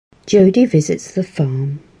Jodi visits the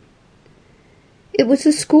farm. It was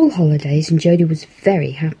the school holidays and Jodi was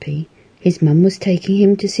very happy. His mum was taking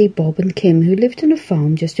him to see Bob and Kim, who lived on a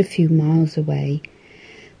farm just a few miles away.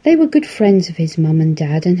 They were good friends of his mum and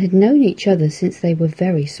dad and had known each other since they were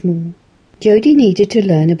very small. Jodi needed to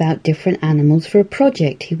learn about different animals for a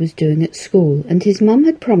project he was doing at school, and his mum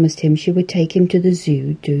had promised him she would take him to the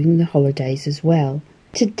zoo during the holidays as well.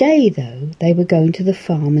 Today, though, they were going to the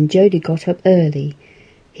farm and Jodi got up early.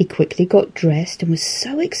 He quickly got dressed and was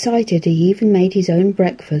so excited he even made his own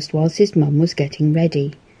breakfast whilst his mum was getting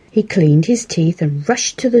ready. He cleaned his teeth and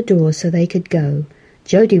rushed to the door so they could go.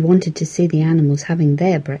 Jodi wanted to see the animals having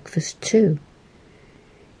their breakfast too.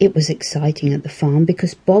 It was exciting at the farm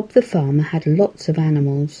because Bob the farmer had lots of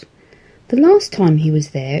animals. The last time he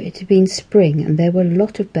was there it had been spring and there were a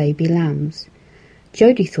lot of baby lambs.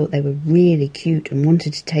 Jodi thought they were really cute and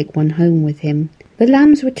wanted to take one home with him. The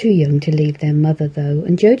lambs were too young to leave their mother though,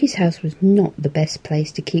 and Jodi's house was not the best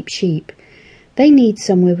place to keep sheep. They need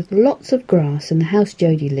somewhere with lots of grass, and the house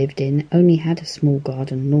Jodi lived in only had a small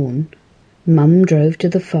garden lawn. Mum drove to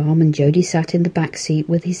the farm and Jodi sat in the back seat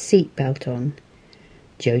with his seatbelt on.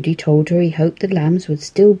 Jodi told her he hoped the lambs would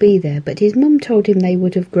still be there, but his mum told him they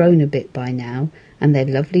would have grown a bit by now, and their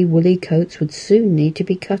lovely woolly coats would soon need to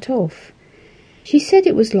be cut off. She said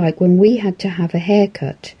it was like when we had to have a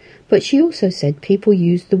haircut, but she also said people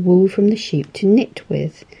used the wool from the sheep to knit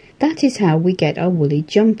with. That is how we get our woolly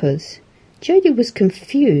jumpers. Jodi was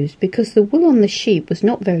confused because the wool on the sheep was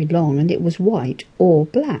not very long and it was white or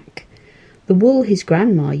black. The wool his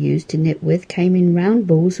grandma used to knit with came in round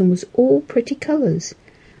balls and was all pretty colours.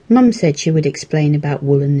 Mum said she would explain about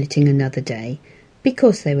wool and knitting another day,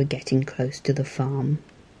 because they were getting close to the farm.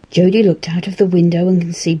 Jodi looked out of the window and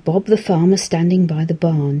could see Bob the farmer standing by the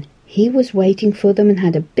barn. He was waiting for them and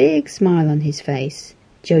had a big smile on his face.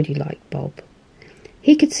 Jodi liked Bob.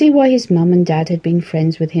 He could see why his mum and dad had been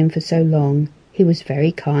friends with him for so long. He was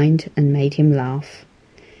very kind and made him laugh.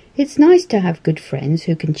 It's nice to have good friends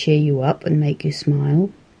who can cheer you up and make you smile.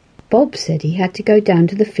 Bob said he had to go down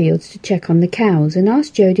to the fields to check on the cows and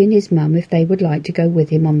asked Jodi and his mum if they would like to go with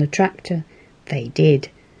him on the tractor. They did.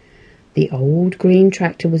 The old green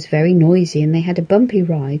tractor was very noisy and they had a bumpy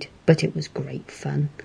ride, but it was great fun.